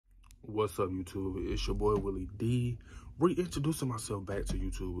What's up, YouTube? It's your boy Willie D, reintroducing myself back to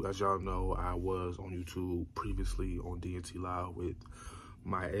YouTube. As y'all know, I was on YouTube previously on DNT Live with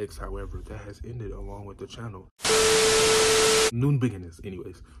my ex. However, that has ended along with the channel. New beginnings.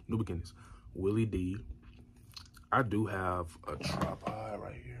 Anyways, new beginnings. Willie D. I do have a tripod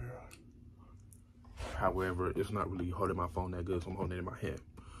right here. However, it's not really holding my phone that good, so I'm holding it in my hand.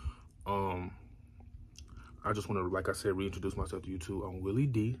 I just want to, like I said, reintroduce myself to YouTube. I'm Willie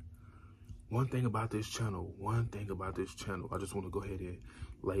D. One thing about this channel, I just want to go ahead and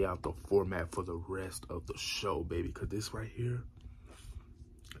lay out the format for the rest of the show, baby. Because this right here,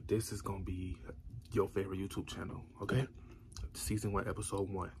 this is going to be your favorite YouTube channel, okay? Season 1, Episode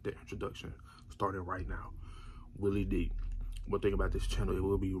 1, the introduction, starting right now. Willie D. One thing about this channel, it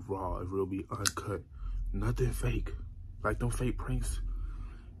will be raw, it will be uncut. Nothing fake. Like them fake pranks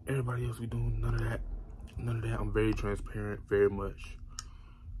everybody else be doing, none of that. None of that. I'm very transparent, very much.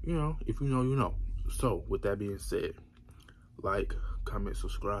 You know, if you know, you know. So, with that being said, like, comment,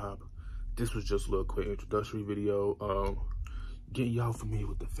 subscribe. This was just a little quick introductory video. Getting y'all familiar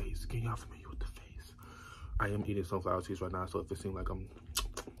with the face. I am eating sunflower seeds right now, so if it seems like I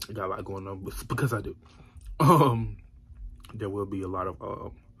got a lot going on, it's because I do. There will be a lot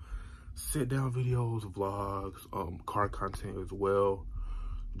of sit-down videos, vlogs, car content as well.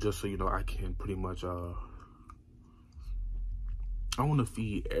 Just so you know, I can pretty much, I want to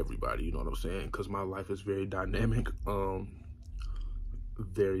feed everybody, you know what I'm saying? Because my life is very dynamic, and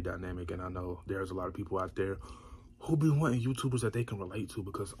I know there's a lot of people out there who be wanting YouTubers that they can relate to,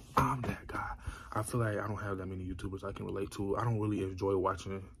 because I'm that guy. I feel like I don't have that many YouTubers I can relate to. I don't really enjoy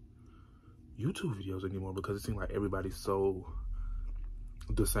watching YouTube videos anymore because it seems like everybody's so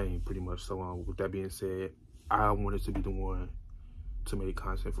the same, pretty much. So, with that being said, I wanted to be the one to make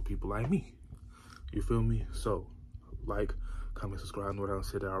content for people like me. You feel me? So, like, comment, subscribe. I know that I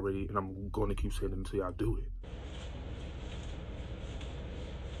said that already, and I'm going to keep saying it until y'all do it.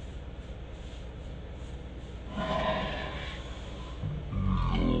 I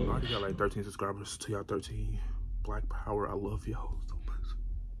already got like 13 subscribers. To y'all 13. Black Power, I love y'all so much.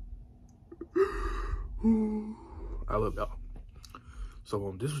 I love y'all.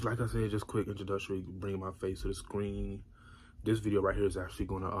 So, this was, like I said, just quick introductory, bringing my face to the screen. This video right here is actually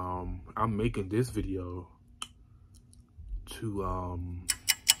gonna, I'm making this video to,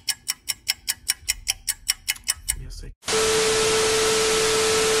 give me a sec.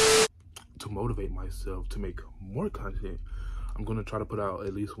 To motivate myself to make more content. I'm gonna try to put out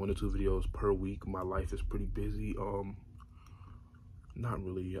at least 1 or 2 videos per week. My life is pretty busy. Not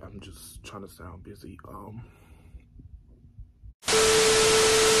really, I'm just trying to sound busy.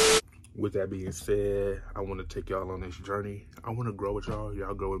 With that being said, I want to take y'all on this journey. I want to grow with y'all.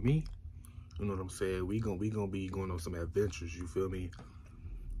 Y'all grow with me. You know what I'm saying? We gonna be going on some adventures. You feel me?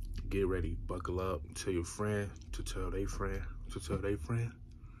 Get ready. Buckle up. Tell your friend to tell their friend to tell their friend.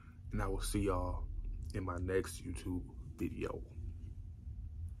 And I will see y'all in my next YouTube video.